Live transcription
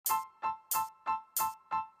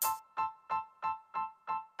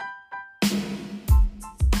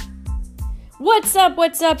What's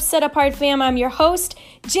up, Set Apart fam? I'm your host,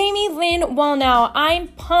 Jamie Lynn Wallnow. I'm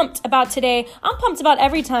pumped about today. I'm pumped about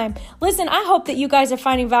every time. Listen, I hope that you guys are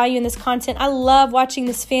finding value in this content. I love watching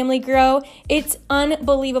this family grow. It's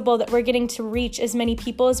unbelievable that we're getting to reach as many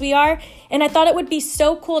people as we are. And I thought it would be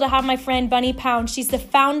so cool to have my friend Bunny Pound. She's the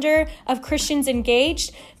founder of Christians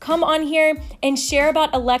Engaged. Come on here and share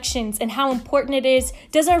about elections and how important it is.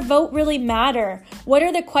 Does our vote really matter? What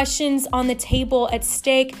are the questions on the table at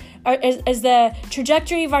stake? Is the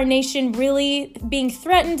trajectory of our nation really being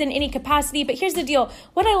threatened in any capacity? But here's the deal.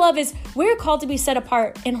 What I love is we're called to be set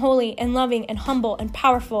apart and holy and loving and humble and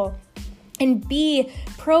powerful and be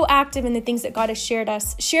proactive in the things that God has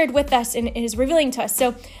shared with us and is revealing to us.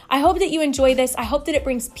 So I hope that you enjoy this. I hope that it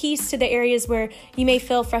brings peace to the areas where you may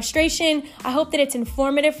feel frustration. I hope that it's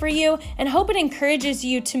informative for you and I hope it encourages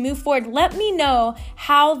you to move forward. Let me know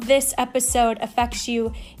how this episode affects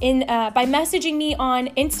you by messaging me on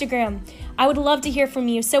Instagram. I would love to hear from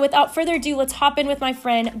you. So without further ado, let's hop in with my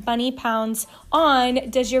friend Bunny Pounds on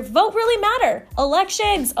Does Your Vote Really Matter?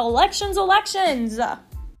 Elections.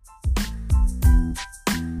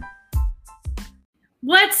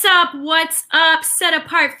 What's up, Set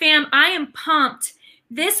Apart fam? I am pumped.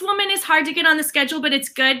 This woman is hard to get on the schedule, but it's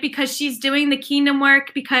good because she's doing the kingdom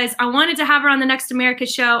work because I wanted to have her on the Next America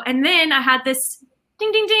show. And then I had this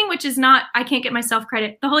ding, ding, ding, which is not, I can't get myself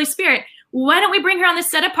credit, the Holy Spirit. Why don't we bring her on the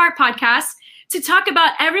Set Apart podcast to talk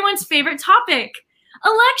about everyone's favorite topic,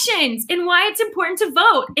 elections, and why it's important to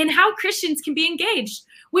vote and how Christians can be engaged,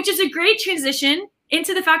 which is a great transition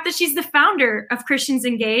into the fact that she's the founder of Christians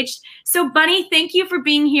Engaged. So Bunny, thank you for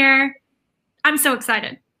being here. I'm so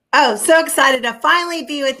excited. Oh, so excited to finally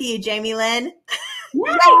be with you, Jamie Lynn.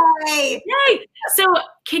 Yay! Yay! So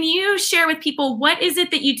can you share with people, what is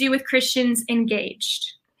it that you do with Christians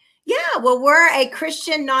Engaged? Yeah, well, we're a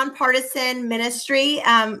Christian nonpartisan ministry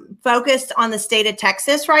focused on the state of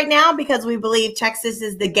Texas right now because we believe Texas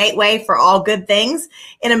is the gateway for all good things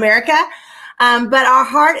in America. But our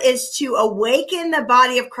heart is to awaken the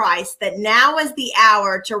body of Christ that now is the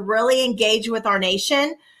hour to really engage with our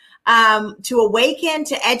nation, to awaken,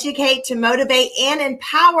 to educate, to motivate, and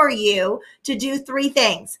empower you to do three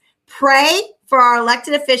things. Pray for our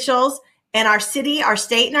elected officials and our city, our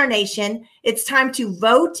state, and our nation. It's time to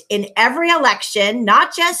vote in every election,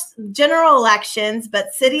 not just general elections,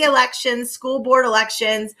 but city elections, school board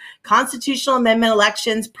elections, constitutional amendment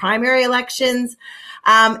elections, primary elections.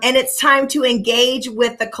 And it's time to engage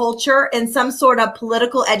with the culture in some sort of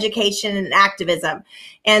political education and activism.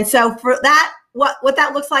 And so for that, what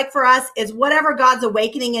that looks like for us is whatever God's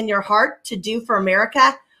awakening in your heart to do for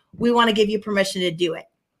America, we want to give you permission to do it.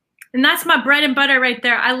 And that's my bread and butter right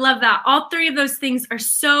there. I love that. All three of those things are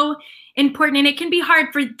so important. And it can be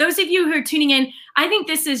hard for those of you who are tuning in. I think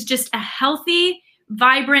this is just a healthy,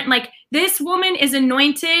 vibrant, this woman is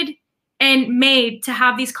anointed and made to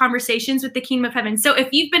have these conversations with the kingdom of heaven. So if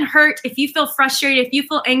you've been hurt, if you feel frustrated, if you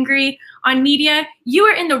feel angry on media, you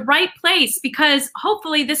are in the right place because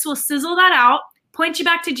hopefully this will sizzle that out, point you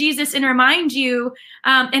back to Jesus and remind you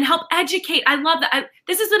and help educate. I love that.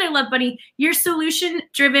 This is what I love, Bunny. You're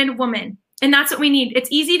solution-driven woman. And that's what we need.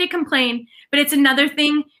 It's easy to complain, but it's another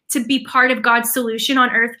thing to be part of God's solution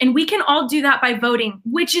on earth. And we can all do that by voting,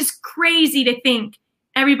 which is crazy to think.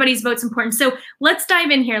 Everybody's vote's important. So let's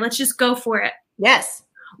dive in here. Let's just go for it. Yes.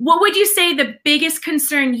 What would you say the biggest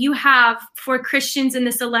concern you have for Christians in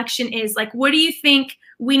this election is? What do you think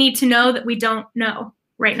we need to know that we don't know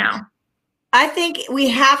right now? I think we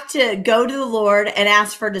have to go to the Lord and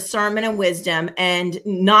ask for discernment and wisdom and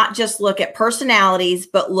not just look at personalities,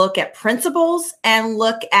 but look at principles and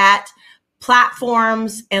look at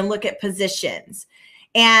platforms and look at positions.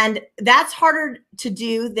 And that's harder to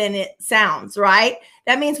do than it sounds, right?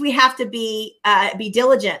 That means we have to be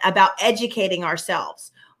diligent about educating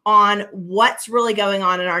ourselves on what's really going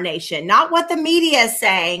on in our nation, not what the media is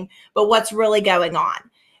saying, but what's really going on.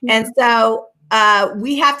 Mm-hmm. And so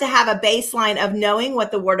we have to have a baseline of knowing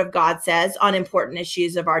what the Word of God says on important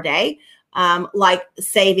issues of our day, like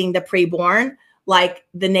saving the preborn, like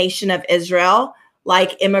the nation of Israel,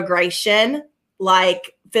 like immigration,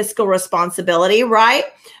 like fiscal responsibility, right?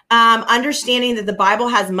 Understanding that the Bible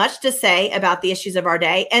has much to say about the issues of our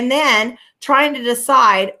day, and then trying to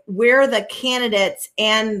decide where the candidates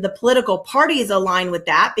and the political parties align with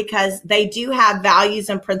that, because they do have values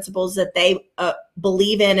and principles that they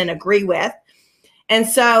believe in and agree with. And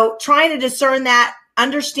so trying to discern that,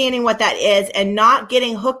 understanding what that is, and not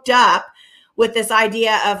getting hooked up with this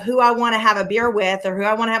idea of who I want to have a beer with or who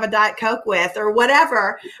I want to have a Diet Coke with or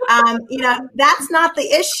whatever. That's not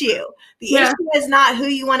the issue. The issue is not who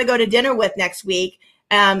you want to go to dinner with next week.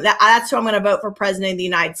 That's who I'm going to vote for president of the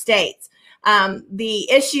United States. The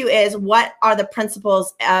issue is, what are the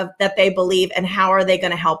principles that they believe, and how are they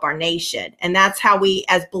going to help our nation? And that's how we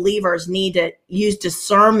as believers need to use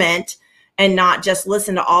discernment and not just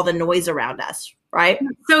listen to all the noise around us, right?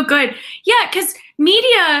 So good. Yeah, because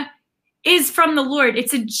media is from the Lord.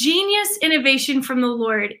 It's a genius innovation from the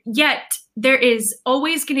Lord. Yet there is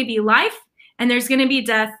always going to be life and there's going to be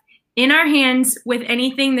death in our hands with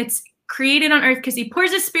anything that's created on earth, because he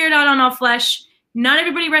pours his spirit out on all flesh. Not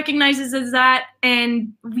everybody recognizes as that.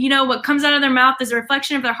 And what comes out of their mouth is a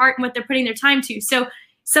reflection of their heart and what they're putting their time to. So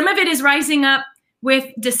some of it is rising up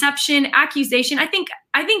with deception, accusation. I think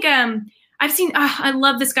I've seen, I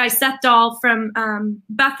love this guy, Seth Dahl from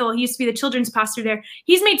Bethel. He used to be the children's pastor there.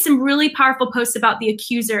 He's made some really powerful posts about the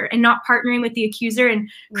accuser and not partnering with the accuser. And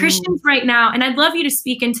Christians right now, and I'd love you to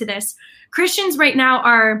speak into this, Christians right now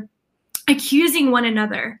are accusing one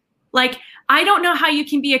another. Like, I don't know how you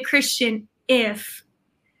can be a Christian if,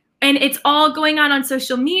 and it's all going on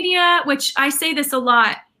social media, which I say this a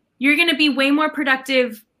lot, you're going to be way more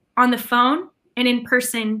productive on the phone and in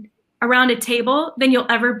person around a table than you'll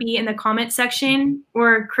ever be in the comment section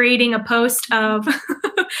or creating a post of.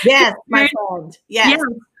 Yes, my friend. Yes. Yeah.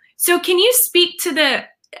 So can you speak to the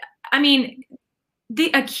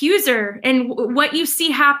accuser and what you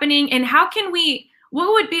see happening, and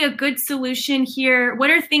what would be a good solution here? What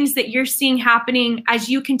are things that you're seeing happening as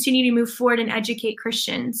you continue to move forward and educate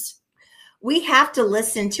Christians? We have to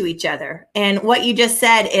listen to each other. And what you just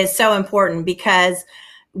said is so important, because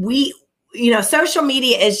social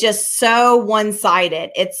media is just so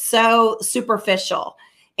one-sided. It's so superficial.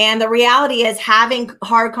 And the reality is, having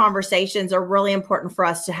hard conversations are really important for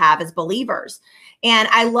us to have as believers. And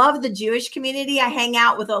I love the Jewish community. I hang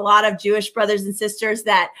out with a lot of Jewish brothers and sisters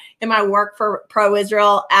that in my work for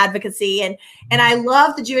pro-Israel advocacy. And I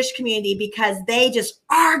love the Jewish community because they just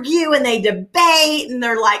argue and they debate and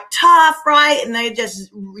they're like tough, right? And they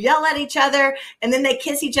just yell at each other, and then they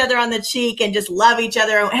kiss each other on the cheek and just love each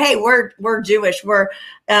other. Hey, we're Jewish. We're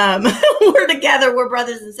together. We're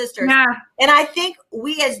brothers and sisters. Yeah. And I think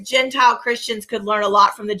we as Gentile Christians could learn a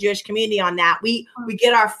lot from the Jewish community on that. We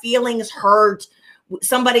get our feelings hurt.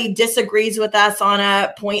 Somebody disagrees with us on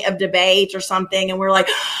a point of debate or something, and we're like,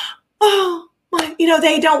 oh,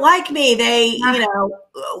 they don't like me. They,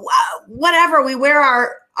 whatever. We wear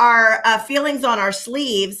our feelings on our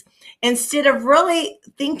sleeves instead of really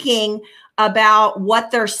thinking about what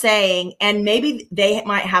they're saying, and maybe they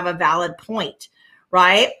might have a valid point,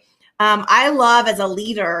 right? I love, as a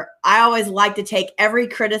leader, I always like to take every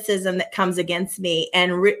criticism that comes against me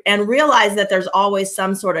and realize that there's always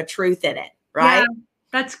some sort of truth in it. Right. Yeah,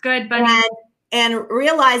 that's good. But and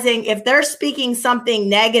realizing if they're speaking something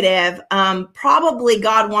negative, probably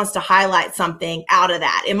God wants to highlight something out of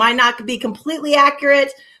that. It might not be completely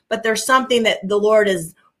accurate, but there's something that the Lord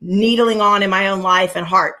is needling on in my own life and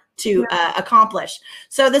heart to accomplish.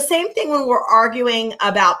 So the same thing when we're arguing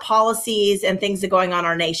about policies and things that are going on in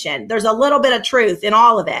our nation. There's a little bit of truth in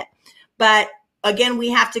all of it. But again, we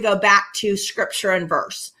have to go back to scripture and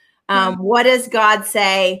verse. What does God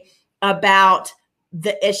say about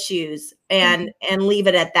the issues, and leave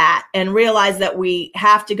it at that, and realize that we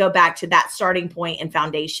have to go back to that starting point and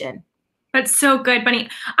foundation. That's so good, Bunny.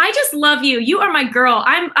 I just love you. You are my girl.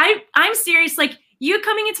 I'm serious. Like, you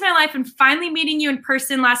coming into my life and finally meeting you in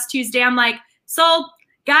person last Tuesday, I'm like, sold,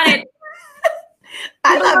 got it.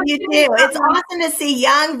 I love you too. It's awesome to see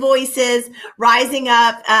young voices rising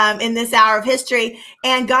up in this hour of history,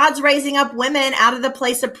 and God's raising up women out of the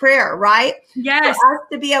place of prayer, right? Yes. For us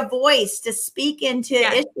to be a voice to speak into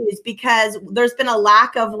issues, because there's been a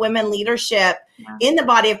lack of women leadership in the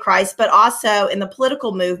body of Christ, but also in the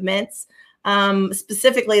political movements,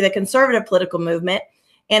 specifically the conservative political movement.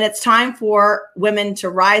 And it's time for women to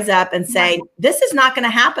rise up and say, this is not going to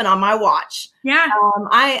happen on my watch. Yeah.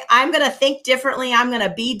 I'm going to think differently. I'm going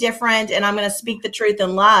to be different, and I'm going to speak the truth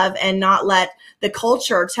in love and not let the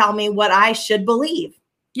culture tell me what I should believe.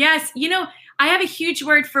 Yes. I have a huge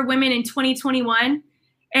word for women in 2021.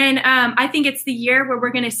 And I think it's the year where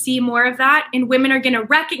we're going to see more of that, and women are going to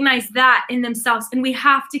recognize that in themselves. And we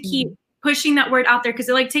have to keep pushing that word out there, because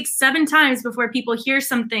it takes 7 times before people hear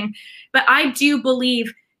something. But I do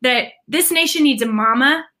believe that this nation needs a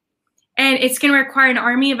mama, and it's going to require an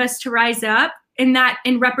army of us to rise up and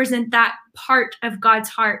represent that part of God's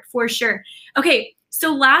heart, for sure. Okay.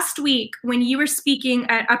 So last week when you were speaking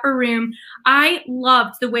at Upper Room, I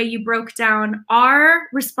loved the way you broke down our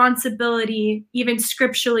responsibility, even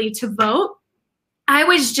scripturally, to vote. I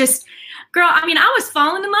was just, girl, I was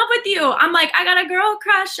falling in love with you. I'm like, I got a girl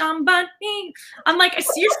crush on Bunny. I'm like,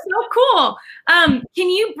 you're so cool. Can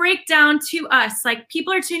you break down to us, like,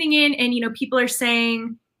 people are tuning in and, people are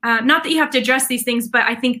saying, not that you have to address these things, but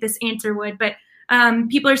I think this answer would. But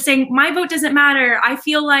people are saying, my vote doesn't matter. I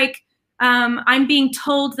feel like I'm being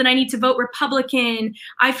told that I need to vote Republican.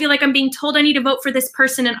 I feel like I'm being told I need to vote for this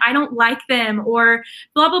person and I don't like them, or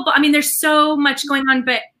blah, blah, blah. I mean, there's so much going on,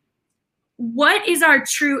 but what is our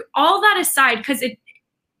true, all that aside, because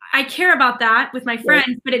I care about that with my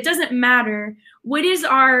friends, but it doesn't matter. What is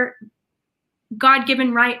our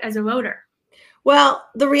God-given right as a voter? Well,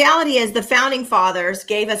 the reality is the founding fathers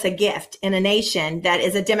gave us a gift in a nation that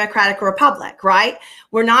is a democratic republic, right?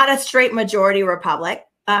 We're not a straight majority republic,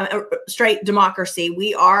 a straight democracy.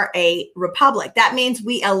 We are a republic. That means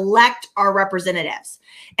we elect our representatives.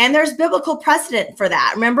 And there's biblical precedent for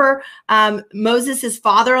that. Remember, Moses'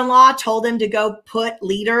 father-in-law told him to go put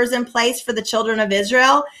leaders in place for the children of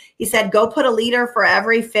Israel. He said, go put a leader for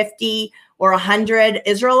every 50 or 100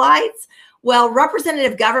 Israelites. Well,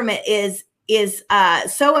 representative government is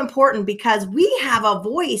so important because we have a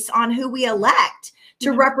voice on who we elect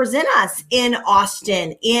to represent us in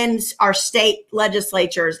Austin, in our state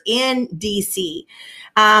legislatures, in DC.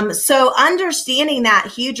 So understanding that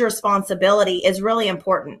huge responsibility is really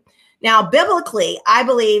important. Now, biblically, I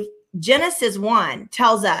believe Genesis 1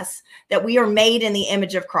 tells us that we are made in the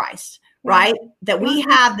image of Christ, right? That we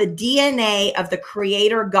have the DNA of the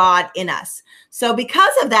Creator God in us. So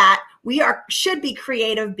because of that, we should be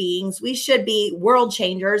creative beings. We should be world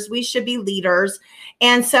changers. We should be leaders.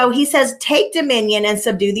 And so he says, take dominion and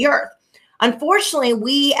subdue the earth. Unfortunately,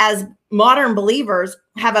 we as modern believers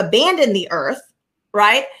have abandoned the earth,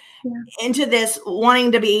 right? Into this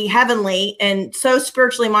wanting to be heavenly and so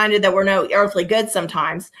spiritually minded that we're no earthly good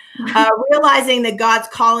sometimes, realizing that God's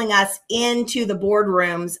calling us into the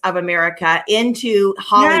boardrooms of America, into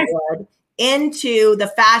Hollywood, into the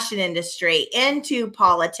fashion industry, into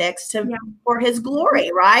politics for his glory,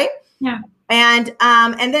 right? And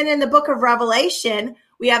then in the book of Revelation,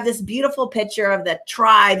 we have this beautiful picture of the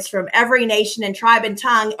tribes from every nation and tribe and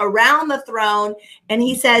tongue around the throne. And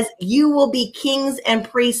he says, you will be kings and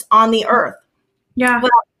priests on the earth. Well,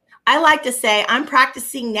 I like to say I'm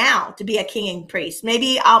practicing now to be a king and priest.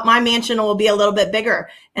 Maybe my mansion will be a little bit bigger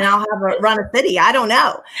and I'll have run a city. I don't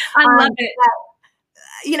know. I love it.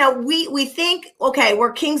 You know, we think, okay,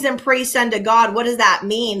 we're kings and priests unto God. What does that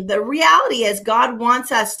mean? The reality is God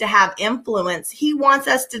wants us to have influence. He wants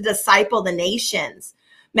us to disciple the nations.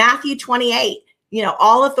 Matthew 28, you know,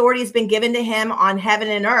 all authority has been given to him on heaven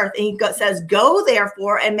and earth. And he says, go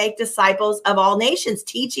therefore and make disciples of all nations,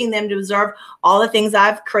 teaching them to observe all the things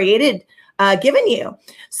I've created, given you.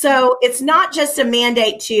 So it's not just a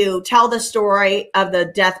mandate to tell the story of the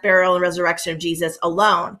death, burial, and resurrection of Jesus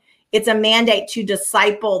alone. It's a mandate to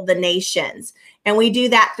disciple the nations. And we do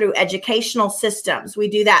that through educational systems. We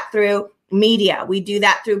do that through media. We do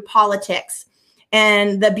that through politics.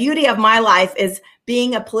 And the beauty of my life is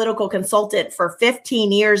being a political consultant for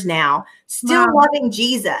 15 years now, still loving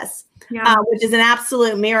Jesus, which is an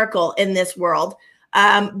absolute miracle in this world.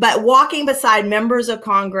 But walking beside members of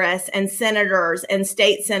Congress and senators and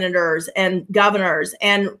state senators and governors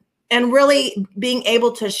and really being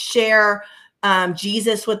able to share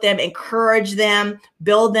Jesus with them, encourage them,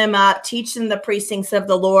 build them up, teach them the precincts of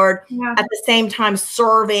the Lord, at the same time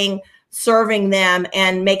serving them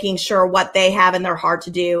and making sure what they have in their heart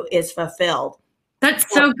to do is fulfilled. That's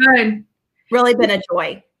so good. Really been a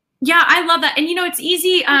joy. Yeah, I love that. And you know, it's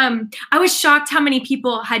easy. I was shocked how many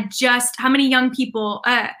young people,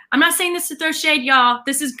 I'm not saying this to throw shade, y'all.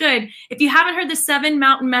 This is good. If you haven't heard the 7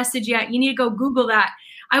 Mountain Message yet, you need to go Google that.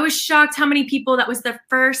 I was shocked how many people that was the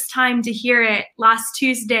first time to hear it last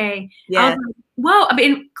Tuesday. I was like, whoa. I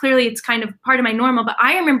mean, clearly it's kind of part of my normal, but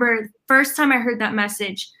I remember the first time I heard that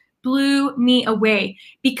message blew me away,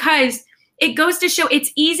 because it goes to show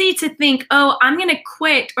it's easy to think, oh, I'm going to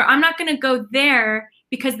quit or I'm not going to go there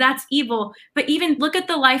because that's evil. But even look at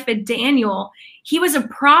the life of Daniel. He was a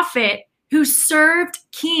prophet who served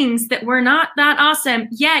kings that were not that awesome.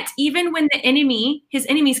 Yet, even when his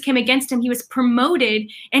enemies came against him, he was promoted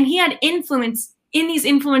and he had influence in these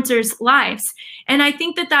influencers' lives. And I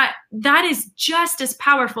think that is just as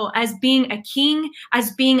powerful as being a king,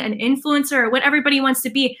 as being an influencer, or what everybody wants to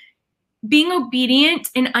be. Being obedient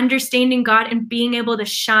and understanding God and being able to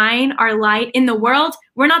shine our light in the world.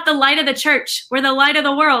 We're not the light of the church. We're the light of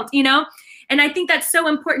the world, you know? And I think that's so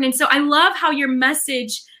important. And so I love how your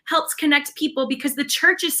message helps connect people, because the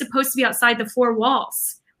church is supposed to be outside the 4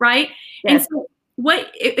 walls, right? Yes. And so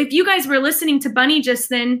if you guys were listening to Bunny just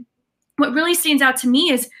then, what really stands out to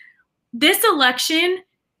me is this election,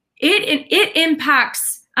 it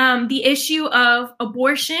impacts the issue of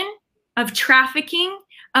abortion, of trafficking,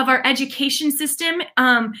 of our education system.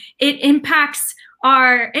 It impacts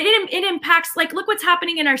it impacts, like, look what's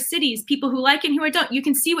happening in our cities, people who like it and who don't. You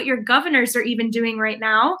can see what your governors are even doing right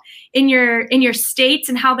now in your states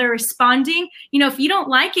and how they're responding. If you don't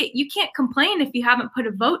like it, you can't complain if you haven't put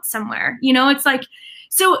a vote somewhere. It's like,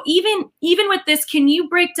 so even with this, can you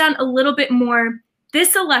break down a little bit more?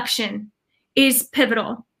 This election is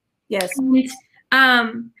pivotal. Yes.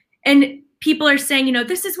 And people are saying,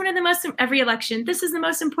 this is one of the most, every election, this is the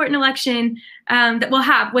most important election that we'll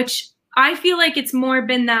have, which I feel like it's more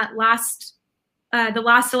been that the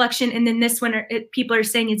last election, and then this one, people are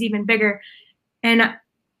saying is even bigger. And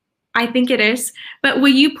I think it is. But will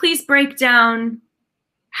you please break down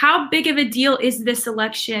how big of a deal is this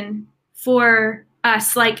election for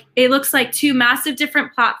us? Like, it looks like two massive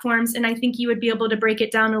different platforms, and I think you would be able to break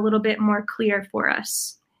it down a little bit more clear for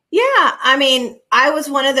us. Yeah, I mean, I was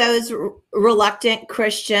one of those reluctant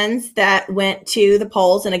Christians that went to the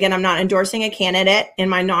polls. And again, I'm not endorsing a candidate in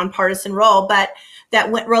my nonpartisan role, but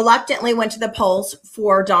that reluctantly went to the polls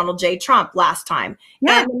for Donald J. Trump last time.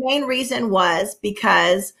 Yeah. And the main reason was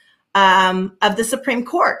because of the Supreme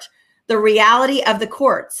Court, the reality of the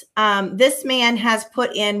courts. This man has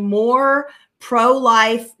put in more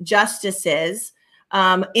pro-life justices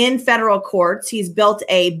in federal courts. He's built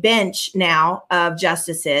a bench now of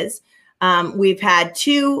justices. We've had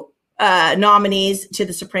two nominees to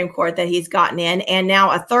the Supreme Court that he's gotten in, and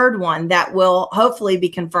now a third one that will hopefully be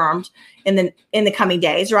confirmed in the coming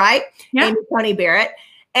days, right? Yeah. Amy Coney Barrett,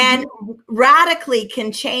 and radically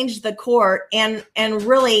can change the court and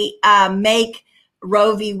really make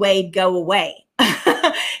Roe v. Wade go away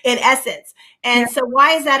in essence. And so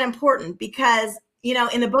why is that important? Because,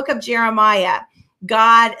 in the book of Jeremiah,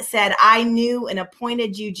 God said, I knew and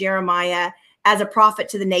appointed you, Jeremiah, as a prophet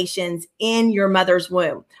to the nations in your mother's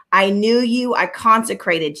womb. I knew you, I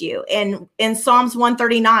consecrated you. And in Psalms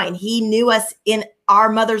 139, he knew us in our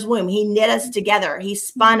mother's womb. He knit us together. He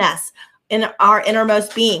spun us in our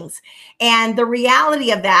innermost beings. And the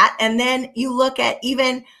reality of that, and then you look at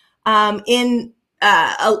even in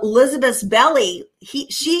Elizabeth's belly,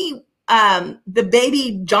 the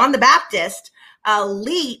baby John the Baptist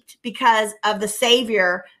leaped because of the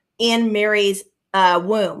Savior in Mary's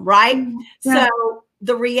womb, right? Yeah. So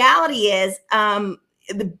the reality is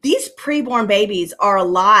these preborn babies are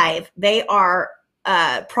alive. They are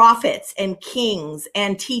prophets and kings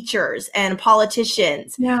and teachers and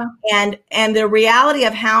politicians. Yeah. And the reality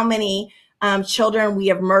of how many children we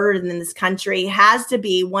have murdered in this country has to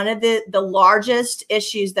be one of the largest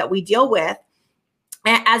issues that we deal with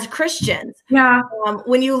as Christians. Yeah.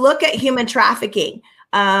 When you look at human trafficking,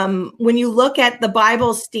 when you look at the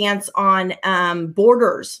Bible's stance on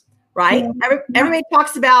borders, right? Yeah. Everybody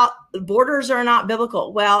talks about borders are not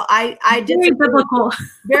biblical. Well, I did very biblical,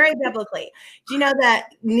 very biblically. Do you know that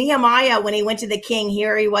Nehemiah, when he went to the king,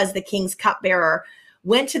 here he was the king's cupbearer,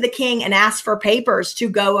 went to the king and asked for papers to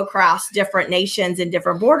go across different nations and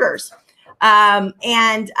different borders. The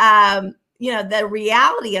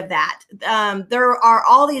reality of that, there are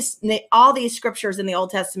all these scriptures in the Old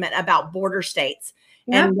Testament about border states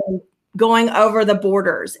and then going over the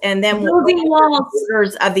borders and then building walls,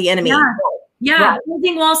 borders of the enemy. Yeah. Right.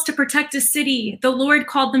 Building walls to protect a city. The Lord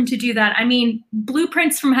called them to do that. I mean,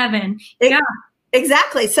 blueprints from heaven.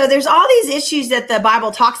 Exactly. So there's all these issues that the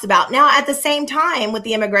Bible talks about. Now, at the same time, with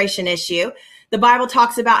the immigration issue, the Bible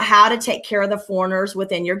talks about how to take care of the foreigners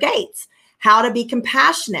within your gates, how to be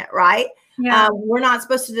compassionate, right? Yeah. We're not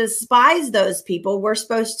supposed to despise those people. We're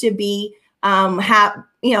supposed to be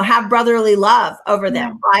have brotherly love over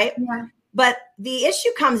them, right? Yeah. But the issue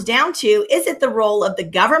comes down to, is it the role of the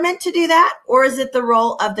government to do that, or is it the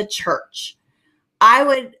role of the church? I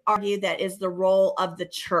would argue that is the role of the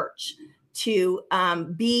church to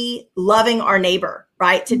be loving our neighbor,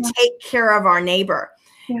 right? To take care of our neighbor.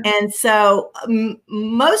 Yeah. And so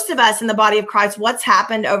most of us in the body of Christ, what's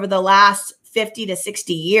happened over the last 50 to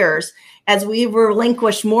 60 years, as we've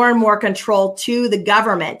relinquished more and more control to the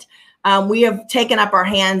government, we have taken up our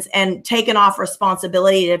hands and taken off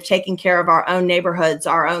responsibility of taking care of our own neighborhoods,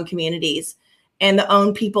 our own communities, and the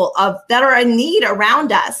own people that are in need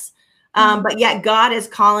around us. But yet God is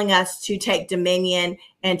calling us to take dominion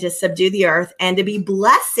and to subdue the earth and to be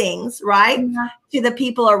blessings, right, to the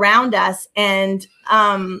people around us. And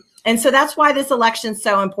so that's why this election is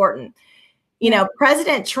so important.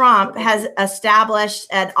 President Trump has established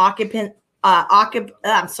an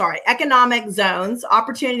economic zones,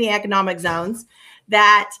 opportunity economic zones,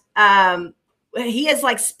 that he is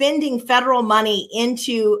like spending federal money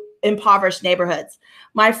into impoverished neighborhoods.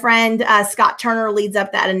 My friend Scott Turner leads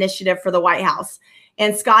up that initiative for the White House.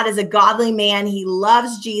 And Scott is a godly man. He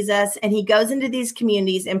loves Jesus, and he goes into these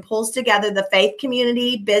communities and pulls together the faith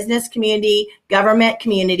community, business community, government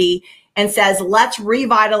community, and says, let's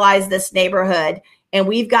revitalize this neighborhood. And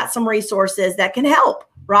we've got some resources that can help,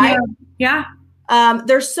 right? Yeah.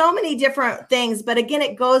 There's so many different things, but again,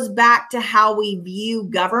 it goes back to how we view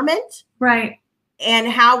government. Right. And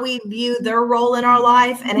how we view their role in our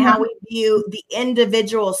life, and how we view the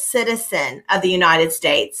individual citizen of the United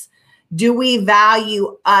States. Do we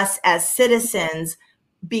value us as citizens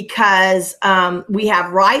because we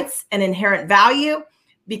have rights and inherent value,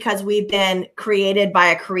 because we've been created by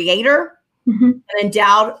a creator and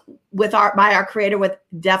endowed by our creator with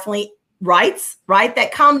definitely rights, right?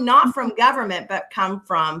 That come not from government, but come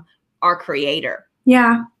from our creator.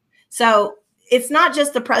 Yeah. So it's not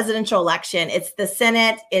just the presidential election. It's the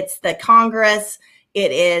Senate. It's the Congress.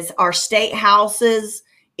 It is our state houses.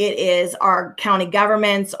 It is our county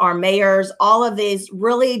governments, our mayors, all of these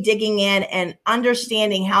really digging in and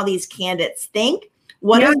understanding how these candidates think.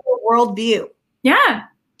 What is their worldview? Yeah.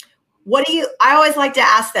 I always like to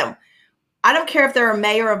ask them, I don't care if they're a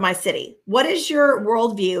mayor of my city. What is your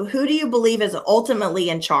worldview? Who do you believe is ultimately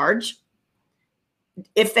in charge?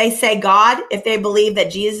 If they say God, if they believe that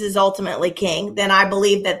Jesus is ultimately king, then I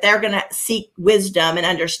believe that they're going to seek wisdom and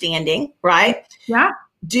understanding, right? Yeah.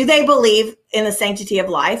 Do they believe in the sanctity of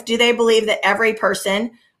life? Do they believe that every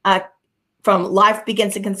person from life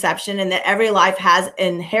begins in conception, and that every life has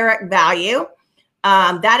inherent value?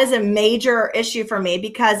 That is a major issue for me,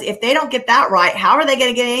 because if they don't get that right, how are they going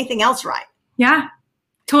to get anything else right? Yeah,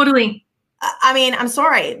 totally. I mean, I'm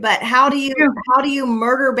sorry, but how do you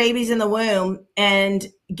murder babies in the womb and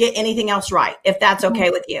get anything else right, if that's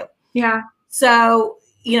okay with you? Yeah. So,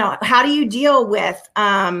 how do you deal with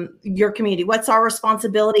your community? What's our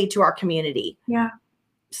responsibility to our community? Yeah.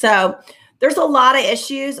 So there's a lot of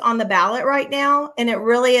issues on the ballot right now, and it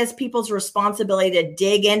really is people's responsibility to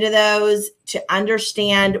dig into those, to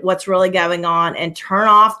understand what's really going on, and turn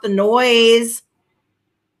off the noise.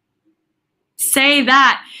 Say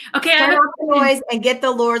that. Okay. Turn off the noise and get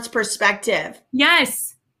the Lord's perspective.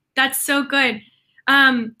 Yes, that's so good.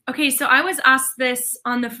 Okay, so I was asked this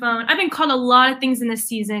on the phone. I've been called a lot of things in this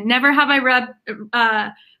season. Never have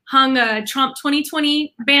I hung a Trump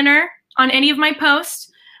 2020 banner on any of my posts.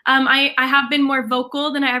 I have been more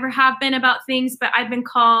vocal than I ever have been about things, but I've been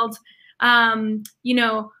called, a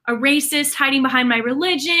racist hiding behind my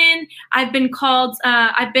religion. I've been called,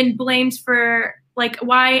 I've been blamed for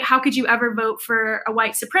how could you ever vote for a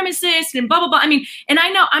white supremacist and blah, blah, blah. I mean, and I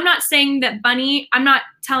know I'm not saying that I'm not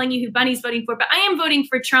telling you who Bunny's voting for, but I am voting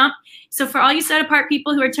for Trump. So for all you set apart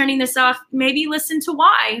people who are turning this off, maybe listen to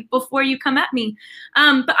why before you come at me.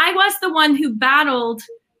 But I was the one who battled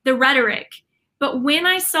the rhetoric. But when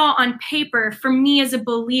I saw on paper, for me as a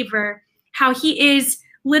believer, how he is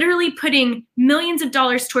literally putting millions of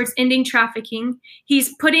dollars towards ending trafficking.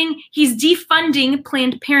 He's defunding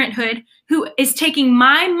Planned Parenthood, who is taking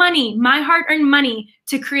my money, my hard-earned money,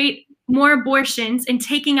 to create more abortions and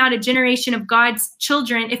taking out a generation of God's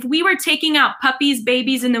children. If we were taking out puppies,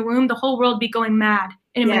 babies in the womb, the whole world would be going mad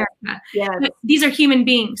in America. Yes. But these are human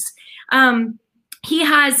beings. He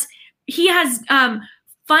has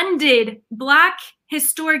funded Black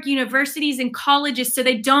historic universities and colleges so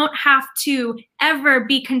they don't have to ever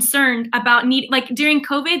be concerned about during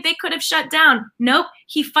COVID, they could have shut down. Nope.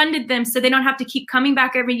 He funded them so they don't have to keep coming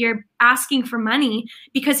back every year asking for money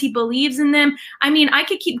because he believes in them. I mean, I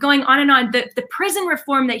could keep going on and on. The prison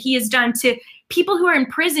reform that he has done to people who are in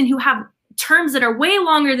prison who have terms that are way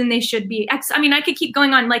longer than they should be. I mean, I could keep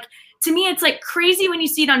going on. To me, it's crazy when you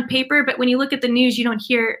see it on paper, but when you look at the news, you don't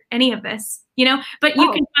hear any of this. But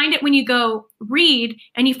you can find it when you go read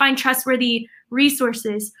and you find trustworthy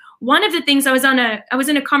resources. One of the things I was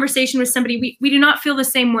in a conversation with somebody, we do not feel the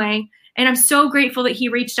same way. And I'm so grateful that he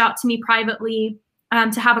reached out to me privately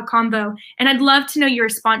to have a convo. And I'd love to know your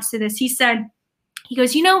response to this. He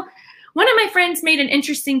goes, one of my friends made an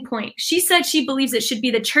interesting point. She said she believes it should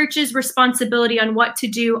be the church's responsibility on what to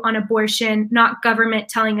do on abortion, not government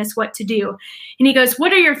telling us what to do. And he goes,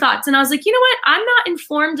 what are your thoughts? And I was like, you know what? I'm not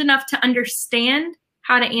informed enough to understand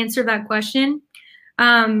how to answer that question.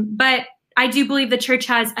 But I do believe the church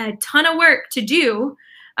has a ton of work to do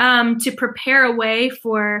to prepare a way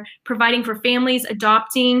for providing for families,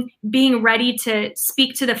 adopting, being ready to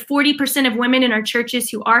speak to the 40% of women in our churches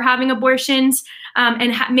who are having abortions,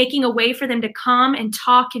 and making a way for them to come and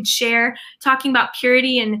talk and share, talking about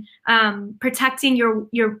purity and protecting your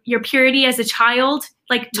purity as a child,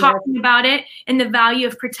 talking about it and the value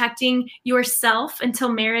of protecting yourself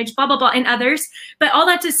until marriage, blah, blah, blah, and others. But all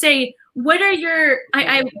that to say, what are your,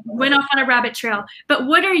 I went off on a rabbit trail, but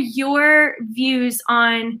what are your views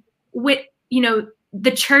on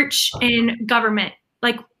the church and government,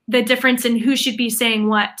 like the difference in who should be saying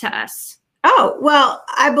what to us? Oh, well,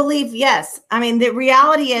 I believe, yes. I mean, the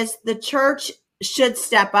reality is the church should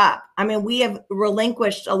step up. I mean, we have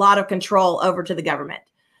relinquished a lot of control over to the government.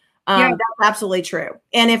 That's absolutely true.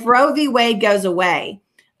 And if Roe v. Wade goes away,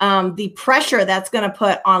 the pressure that's going to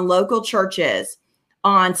put on local churches,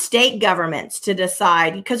 on state governments to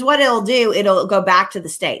decide, because what it'll do, it'll go back to the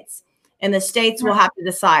states, and the states will have to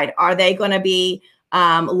decide, are they going to be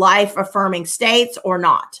life affirming states or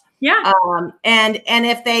not? Yeah. And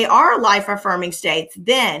if they are life affirming states,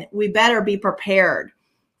 then we better be prepared.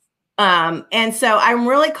 And so I'm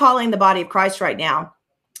really calling the body of Christ right now.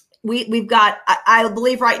 We've got, I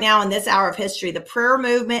believe right now in this hour of history, the prayer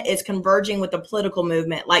movement is converging with the political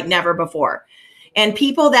movement like never before. And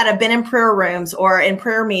people that have been in prayer rooms or in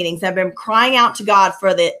prayer meetings have been crying out to God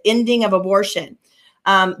for the ending of abortion.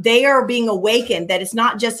 They are being awakened that it's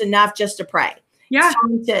not just enough just to pray. Yeah.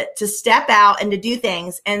 To step out and to do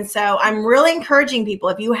things. And so I'm really encouraging people,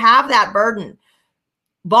 if you have that burden,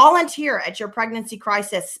 volunteer at your pregnancy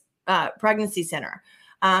crisis pregnancy center.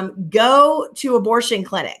 Go to abortion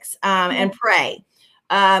clinics and pray.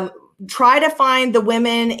 Try to find the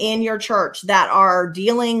women in your church that are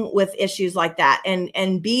dealing with issues like that,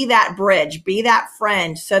 and be that bridge, be that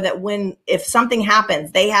friend, so that if something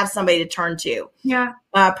happens, they have somebody to turn to. Yeah.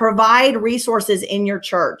 Provide resources in your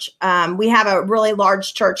church. We have a really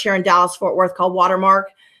large church here in Dallas, Fort Worth called Watermark.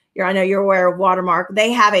 I know you're aware of Watermark.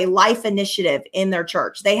 They have a life initiative in their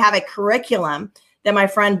church. They have a curriculum that my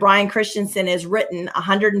friend Brian Christensen has written,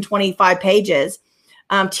 125 pages,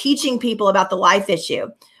 teaching people about the life issue.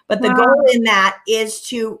 But the goal in that is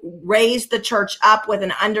to raise the church up with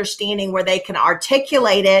an understanding where they can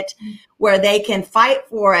articulate it, where they can fight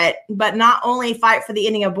for it, but not only fight for the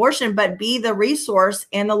ending of abortion, but be the resource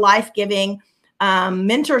and the life-giving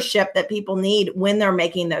mentorship that people need when they're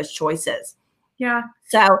making those choices. Yeah.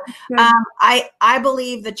 So I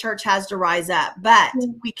believe the church has to rise up, but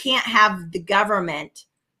we can't have the government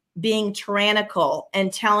being tyrannical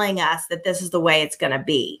and telling us that this is the way it's going to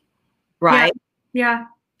be. Right. Yeah.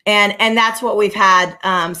 And that's what we've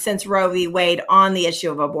had since Roe v. Wade on the issue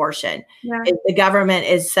of abortion. Yeah. The government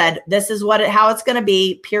has said, this is how it's going to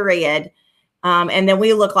be, period. And then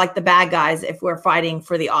we look like the bad guys if we're fighting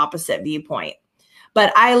for the opposite viewpoint.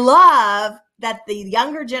 But I love that the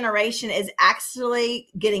younger generation is actually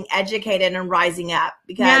getting educated and rising up,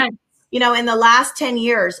 because, in the last 10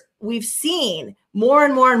 years, we've seen more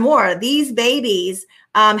and more and more, these babies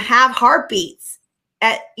have heartbeats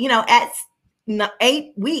at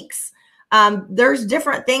 8 weeks. There's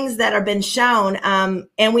different things that have been shown.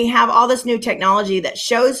 And we have all this new technology that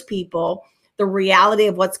shows people the reality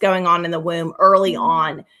of what's going on in the womb early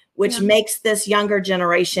on, which makes this younger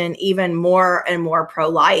generation even more and more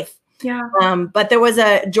pro-life. Yeah. But there was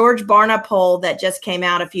a George Barna poll that just came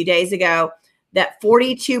out a few days ago that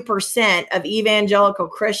 42% of evangelical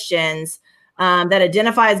Christians that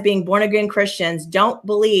identify as being born again Christians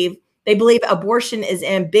they believe abortion is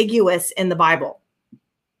ambiguous in the Bible.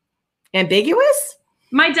 Ambiguous?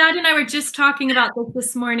 My dad and I were just talking about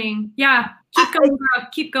this morning. Yeah. Keep going, bro.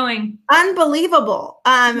 Keep going. Unbelievable.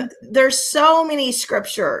 There's so many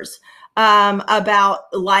scriptures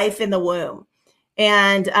about life in the womb.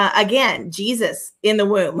 And again, Jesus in the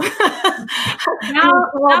womb.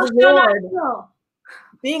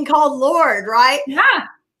 Being called Lord, right? Yeah.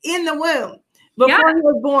 In the womb. Before he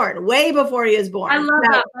was born, way before he was born. I love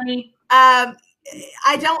that, honey.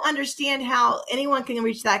 I don't understand how anyone can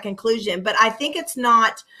reach that conclusion, but I think it's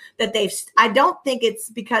not that I don't think it's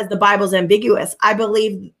because the Bible's ambiguous. I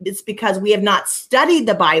believe it's because we have not studied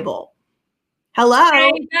the Bible. Hello.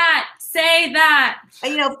 Say that.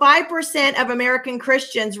 5% of American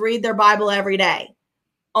Christians read their Bible every day.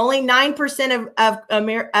 Only 9% of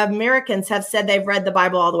Americans have said they've read the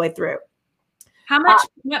Bible all the way through. How much?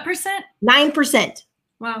 What percent? 9%.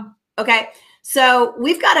 Wow. Okay. So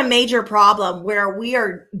we've got a major problem where we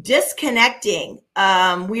are disconnecting.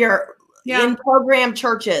 We are in program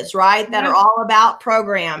churches, right? That are all about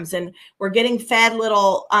programs, and we're getting fed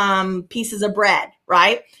little pieces of bread,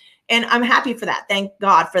 right? And I'm happy for that. Thank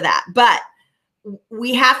God for that. But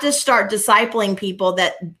we have to start discipling people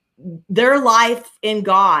that their life in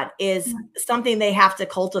God is something they have to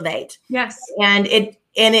cultivate. Yes.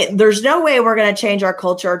 And there's no way we're going to change our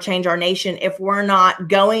culture or change our nation if we're not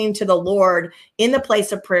going to the Lord in the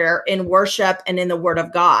place of prayer, in worship, and in the Word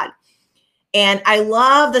of God. And I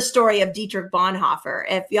love the story of Dietrich Bonhoeffer.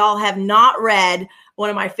 If y'all have not read one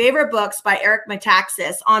of my favorite books by Eric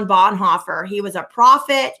Metaxas on Bonhoeffer, he was a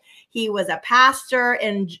prophet. He was a pastor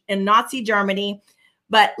in Nazi Germany.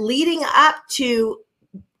 But leading up to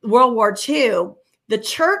World War II, the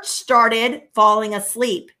church started falling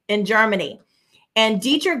asleep in Germany. And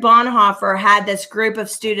Dietrich Bonhoeffer had this group of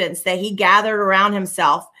students that he gathered around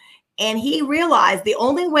himself. And he realized the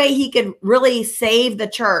only way he could really save the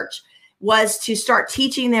church was to start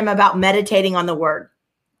teaching them about meditating on the word,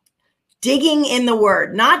 digging in the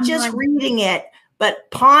word, not just reading it,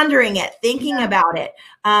 but pondering it, thinking about it,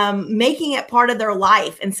 making it part of their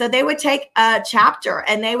life. And so they would take a chapter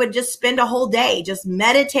and they would just spend a whole day just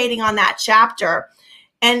meditating on that chapter.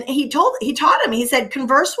 And he taught him, he said,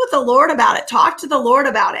 converse with the Lord about it, talk to the Lord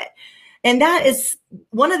about it. And that is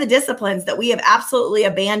one of the disciplines that we have absolutely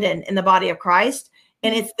abandoned in the body of Christ.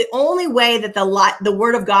 And it's the only way that the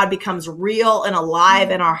word of God becomes real and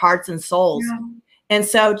alive in our hearts and souls. Yeah. And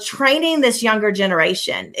so training this younger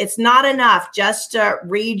generation, it's not enough just to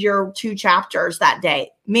read your 2 chapters that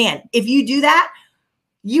day. Man, if you do that,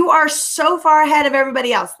 you are so far ahead of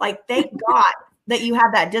everybody else. Like, thank God that you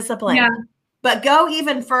have that discipline. Yeah. But go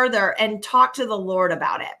even further and talk to the Lord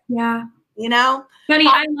about it. Yeah. You know? Honey,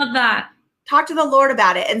 I love that. Talk to the Lord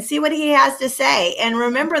about it and see what he has to say. And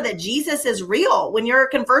remember that Jesus is real. When you're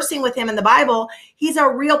conversing with him in the Bible, he's a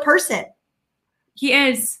real person. He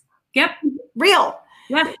is. Yep. Real.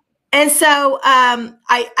 Yeah. And so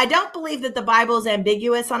I don't believe that the Bible is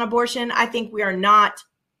ambiguous on abortion. I think we are not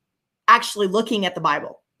actually looking at the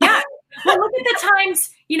Bible. Yeah. Well, look at the times,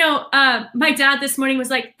 my dad this morning was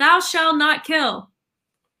like, thou shalt not kill,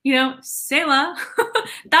 Selah,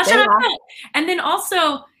 thou shalt not kill. And then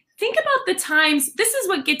also, think about the times, this is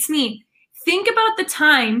what gets me. Think about the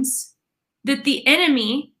times that the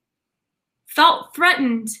enemy felt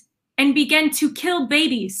threatened and began to kill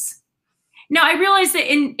babies. Now, I realize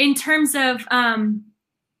that in terms of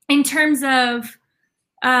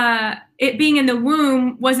it being in the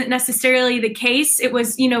womb wasn't necessarily the case. It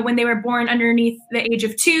was, when they were born underneath the age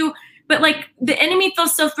of 2. But like the enemy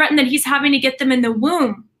feels so threatened that he's having to get them in the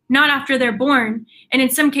womb, not after they're born. And in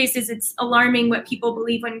some cases, it's alarming what people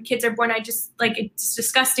believe when kids are born. It's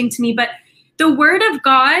disgusting to me. But the word of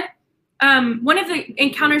God, one of the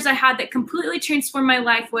encounters I had that completely transformed my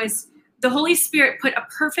life was the Holy Spirit put a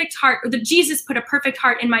perfect heart, or Jesus put a perfect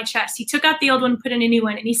heart in my chest. He took out the old one, put in a new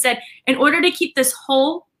one. And he said, in order to keep this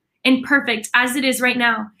whole and perfect as it is right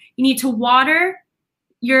now, you need to water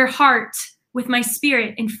your heart with my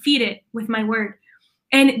spirit and feed it with my word.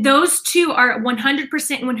 And those two are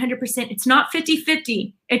 100% and 100%. It's not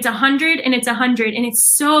 50-50. It's 100 and it's 100. And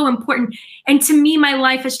it's so important. And to me, my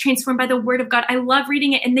life is transformed by the word of God. I love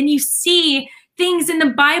reading it. And then you see things in the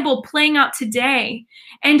Bible playing out today.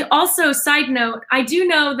 And also, side note, I do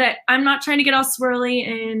know that I'm not trying to get all swirly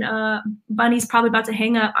and Bunny's probably about to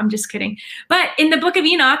hang up. I'm just kidding. But in the book of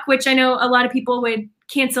Enoch, which I know a lot of people would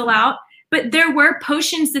cancel out, but there were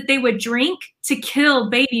potions that they would drink to kill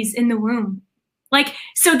babies in the womb.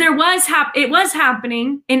 So it was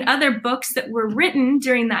happening in other books that were written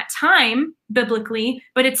during that time biblically,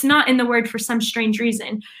 but it's not in the word for some strange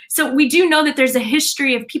reason. So we do know that there's a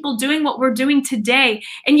history of people doing what we're doing today.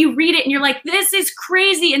 And you read it and you're like, this is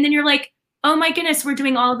crazy. And then you're like, oh my goodness, we're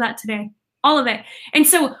doing all of that today. All of it. And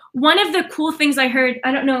so one of the cool things I heard,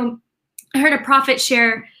 I heard a prophet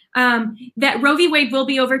share that Roe v. Wade will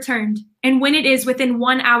be overturned. And when it is, within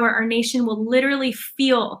 1 hour, our nation will literally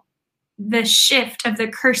feel the shift of the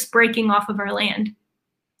curse breaking off of our land.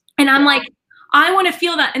 And I'm like, I want to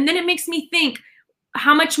feel that. And then it makes me think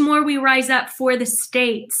how much more we rise up for the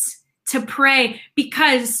states to pray,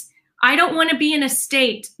 because I don't want to be in a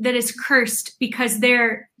state that is cursed because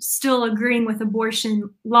they're still agreeing with abortion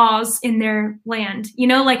laws in their land.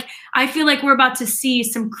 I feel like we're about to see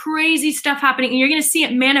some crazy stuff happening, and you're going to see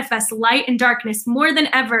it manifest light and darkness more than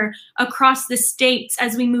ever across the states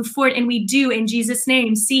as we move forward. And we do, in Jesus'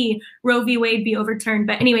 name, see Roe v. Wade be overturned.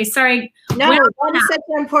 But anyway, sorry. No, that is such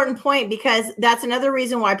an important point, because that's another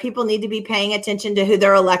reason why people need to be paying attention to who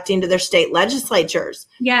they're electing to their state legislatures.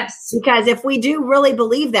 Yes. Because if we do really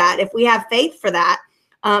believe that, if we have faith for that,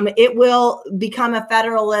 it will become a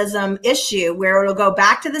federalism issue where it'll go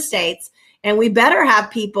back to the states, and we better have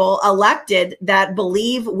people elected that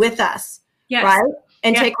believe with us, yes, right?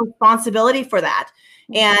 And take responsibility for that.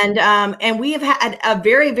 And we have had a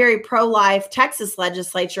very, very pro-life Texas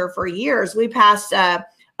legislature for years. We passed a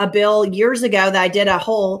bill years ago that I did a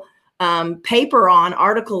whole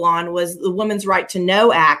article on, was the Women's Right to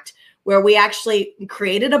Know Act, where we actually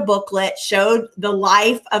created a booklet, showed the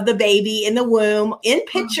life of the baby in the womb in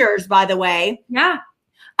pictures, by the way. Yeah.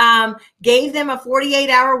 gave them a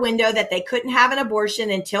 48-hour window that they couldn't have an abortion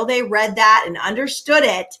until they read that and understood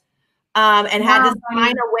it, and had to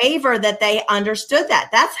sign a waiver that they understood that.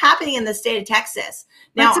 That's happening in the state of Texas.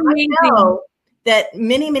 Now, I know that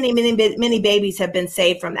many babies have been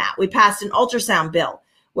saved from that. We passed an ultrasound bill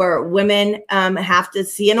where women have to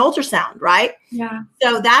see an ultrasound, right? Yeah.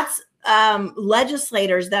 So that's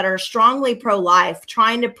legislators that are strongly pro-life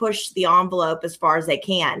trying to push the envelope as far as they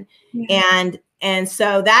can. Yeah. And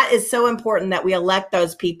so that is so important that we elect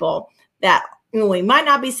those people that, you know, we might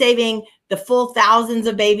not be saving the full thousands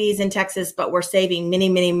of babies in Texas, but we're saving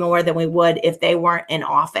many more than we would if they weren't in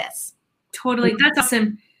office. Totally. That's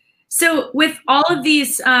awesome. So with all of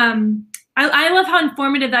these, I love how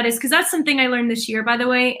informative that is, because that's something I learned this year, by the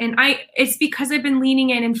way. And it's because I've been leaning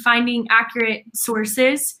in and finding accurate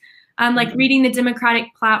sources, like reading the Democratic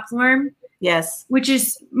platform. Yes. Which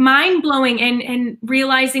is mind-blowing, and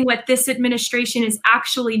realizing what this administration is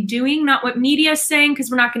actually doing, not what media is saying, because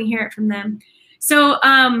we're not going to hear it from them. So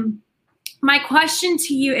my question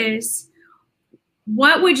to you is,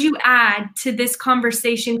 what would you add to this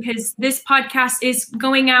conversation? Because this podcast is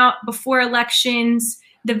going out before elections,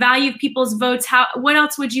 the value of people's votes. What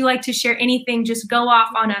else would you like to share? Anything, just go off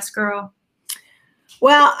on us, girl.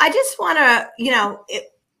 Well, I just want to,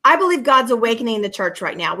 I believe God's awakening the church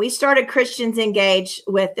right now. We started Christians Engaged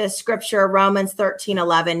with this scripture, Romans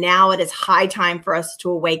 13:11. Now it is high time for us to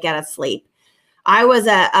awake out of sleep. I was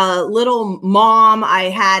a little mom. I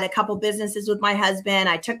had a couple businesses with my husband.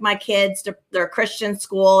 I took my kids to their Christian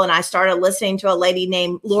school, and I started listening to a lady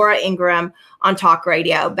named Laura Ingraham on talk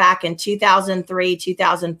radio back in 2003,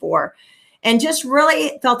 2004. And just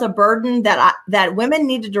really felt a burden that women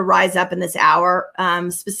needed to rise up in this hour,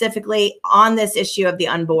 specifically on this issue of the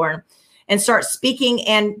unborn, and start speaking,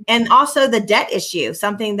 and also the debt issue,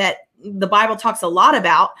 something that the Bible talks a lot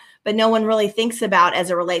about, but no one really thinks about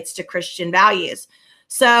as it relates to Christian values.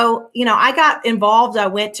 So, I got involved. I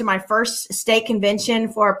went to my first state convention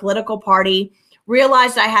for a political party,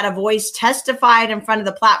 realized I had a voice, testified in front of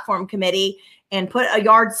the platform committee, and put a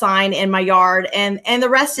yard sign in my yard, and the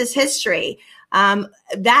rest is history.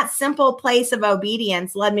 That simple place of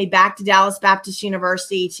obedience led me back to Dallas Baptist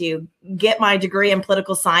University to get my degree in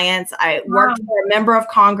political science. I worked for a member of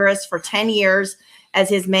Congress for 10 years as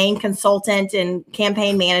his main consultant and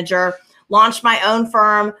campaign manager, launched my own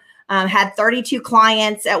firm, had 32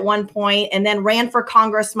 clients at one point, and then ran for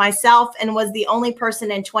Congress myself, and was the only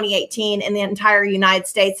person in 2018 in the entire United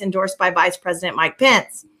States endorsed by Vice President Mike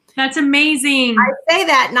Pence. That's amazing. I say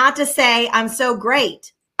that not to say I'm so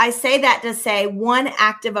great. I say that to say one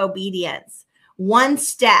act of obedience, one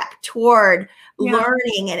step toward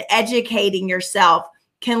learning and educating yourself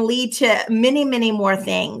can lead to many more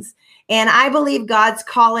things. And I believe God's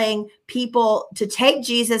calling people to take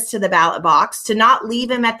Jesus to the ballot box, to not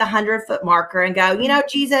leave him at the 100-foot marker and go,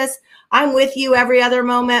 Jesus, I'm with you every other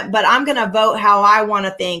moment, but I'm going to vote how I want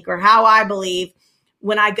to think or how I believe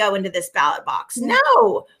when I go into this ballot box.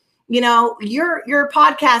 No. Your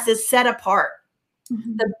podcast is set apart.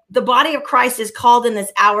 Mm-hmm. The body of Christ is called in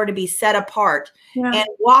this hour to be set apart and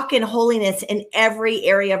walk in holiness in every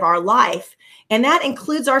area of our life. And that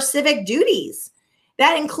includes our civic duties.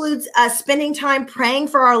 That includes spending time praying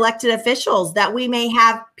for our elected officials that we may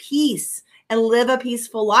have peace and live a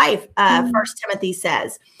peaceful life, 1 Timothy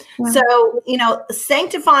says. Yeah. So,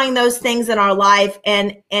 sanctifying those things in our life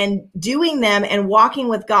and doing them and walking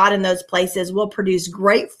with God in those places will produce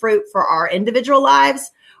great fruit for our individual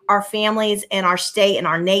lives, our families, and our state and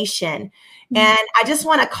our nation. Mm-hmm. And I just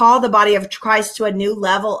want to call the body of Christ to a new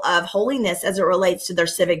level of holiness as it relates to their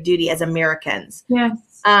civic duty as Americans. Yes.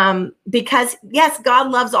 Because yes,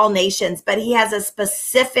 God loves all nations, but he has a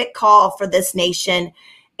specific call for this nation.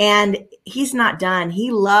 And he's not done. He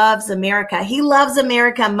loves America. He loves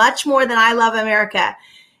America much more than I love America,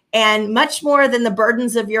 and much more than the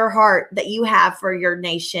burdens of your heart that you have for your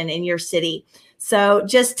nation and your city. So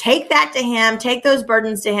just take that to him, take those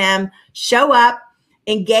burdens to him, show up,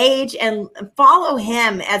 engage, and follow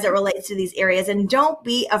him as it relates to these areas. And don't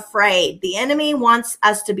be afraid. The enemy wants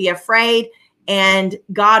us to be afraid, and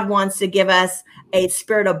God wants to give us a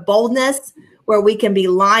spirit of boldness where we can be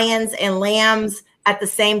lions and lambs at the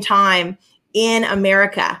same time in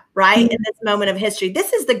America, right? Mm-hmm. In this moment of history.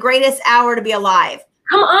 This is the greatest hour to be alive.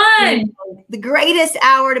 Come on. The greatest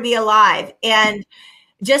hour to be alive. And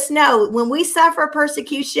just know, when we suffer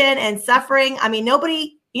persecution and suffering,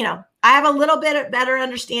 nobody, I have a little bit better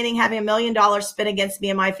understanding having $1 million spent against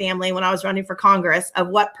me and my family when I was running for Congress of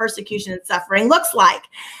what persecution and suffering looks like.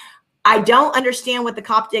 I don't understand what the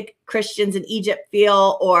Coptic Christians in Egypt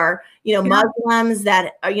feel, or, Muslims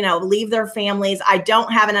that, leave their families. I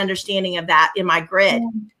don't have an understanding of that in my grid,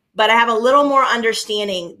 but I have a little more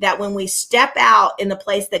understanding that when we step out in the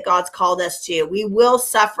place that God's called us to, we will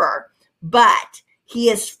suffer, but he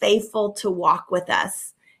is faithful to walk with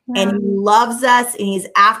us, and he loves us, and he's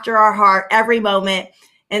after our heart every moment.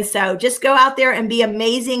 And so just go out there and be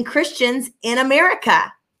amazing Christians in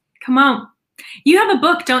America. Come on. You have a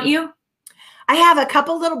book, don't you? I have a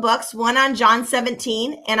couple little books, one on John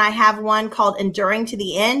 17, and I have one called Enduring to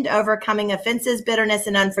the End, Overcoming Offenses, Bitterness,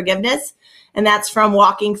 and Unforgiveness. And that's from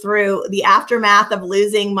walking through the aftermath of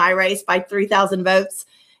losing my race by 3,000 votes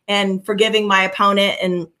and forgiving my opponent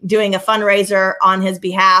and doing a fundraiser on his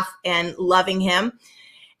behalf and loving him.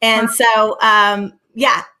 And so,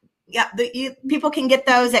 people can get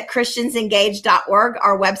those at christiansengage.org,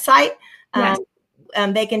 our website. Yes.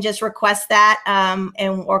 They can just request that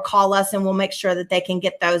or call us, and we'll make sure that they can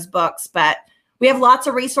get those books. But we have lots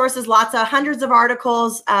of resources, hundreds of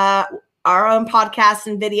articles, our own podcasts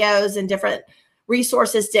and videos and different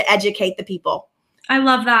resources to educate the people. I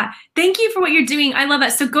love that. Thank you for what you're doing. I love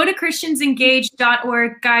that. So go to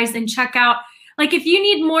christiansengage.org, guys, and check out, if you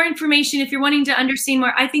need more information, if you're wanting to understand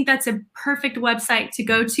more, I think that's a perfect website to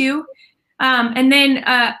go to. And then,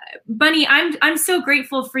 Bunny, I'm so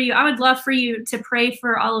grateful for you. I would love for you to pray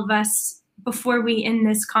for all of us before we end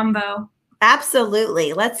this convo.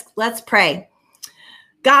 Absolutely. Let's pray.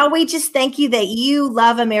 God, we just thank you that you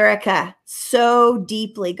love America so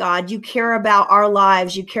deeply, God. You care about our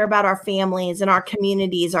lives. You care about our families and our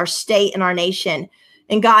communities, our state and our nation.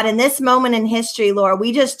 And God, in this moment in history, Lord,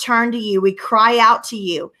 we just turn to you. We cry out to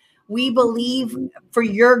you. We believe for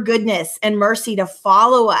your goodness and mercy to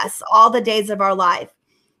follow us all the days of our life.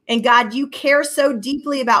 And God, you care so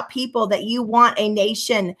deeply about people that you want a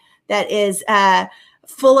nation that is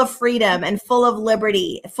full of freedom and full of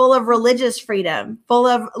liberty, full of religious freedom, full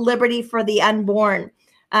of liberty for the unborn.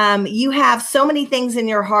 You have so many things in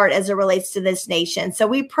your heart as it relates to this nation. So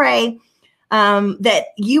we pray that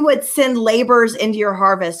you would send laborers into your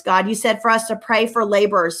harvest. God, you said for us to pray for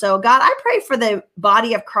laborers. So God, I pray for the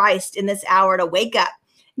body of Christ in this hour to wake up.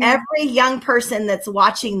 Yeah. Every young person that's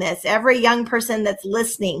watching this, every young person that's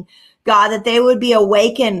listening, God, that they would be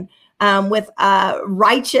awakened with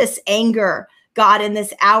righteous anger, God, in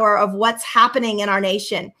this hour of what's happening in our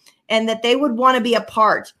nation, and that they would want to be a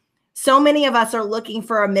part. So many of us are looking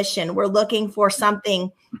for a mission. We're looking for something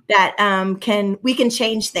that we can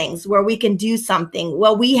change things, where we can do something.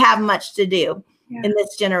 Well, we have much to do in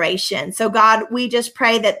this generation. So God, we just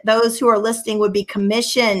pray that those who are listening would be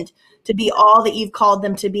commissioned to be all that you've called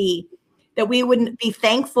them to be, that we wouldn't be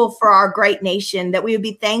thankful for our great nation, that we would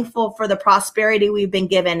be thankful for the prosperity we've been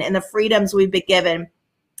given and the freedoms we've been given.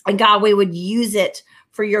 And God, we would use it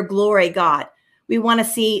for your glory, God. We want to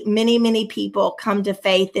see many, many people come to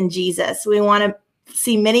faith in Jesus. We want to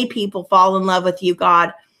see many people fall in love with you,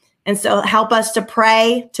 God. And so help us to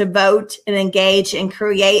pray, to vote, and engage, and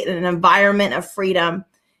create an environment of freedom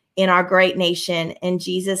in our great nation. In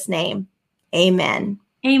Jesus' name, amen.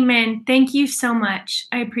 Amen. Thank you so much.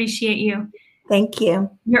 I appreciate you. Thank you.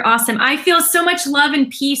 You're awesome. I feel so much love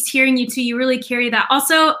and peace hearing you too. You really carry that.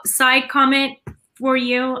 Also, side comment for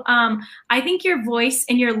you. I think your voice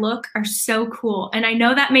and your look are so cool. And I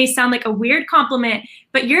know that may sound like a weird compliment,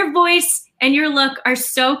 but your voice and your look are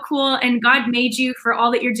so cool. And God made you for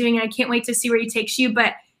all that you're doing. And I can't wait to see where he takes you.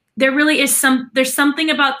 But there really is there's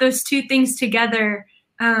something about those two things together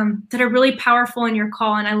that are really powerful in your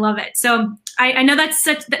call. And I love it. So I know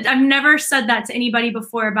I've never said that to anybody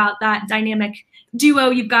before about that dynamic duo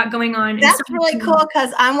you've got going on. That's really cool,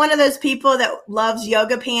 because I'm one of those people that loves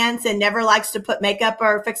yoga pants and never likes to put makeup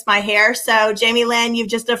or fix my hair. So Jamie Lynn, you've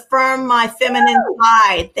just affirmed my feminine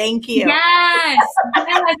side. Thank you. Yes.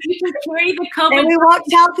 Yes. You can carry the COVID. And we won't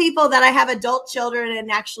tell people that I have adult children,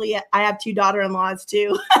 and actually I have 2 daughter-in-laws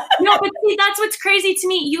too. No, but see, that's what's crazy to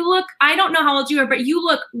me. You look, I don't know how old you are, but you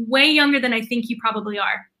look way younger than I think you probably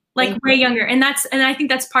are. Like way younger. And I think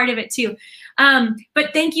that's part of it too.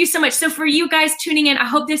 But thank you so much. So for you guys tuning in, I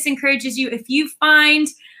hope this encourages you. If you find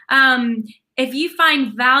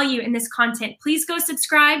value in this content, please go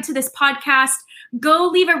subscribe to this podcast. Go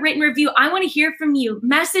leave a written review. I want to hear from you.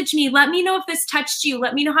 Message me. Let me know if this touched you.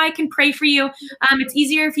 Let me know how I can pray for you. It's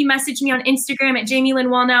easier if you message me on Instagram at Jamie Lynn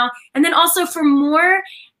Wallnow. And then also for more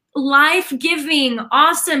life-giving,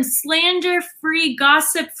 awesome, slander-free,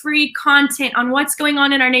 gossip-free content on what's going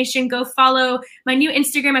on in our nation, go follow my new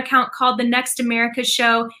Instagram account called The Next America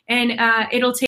Show, and it'll take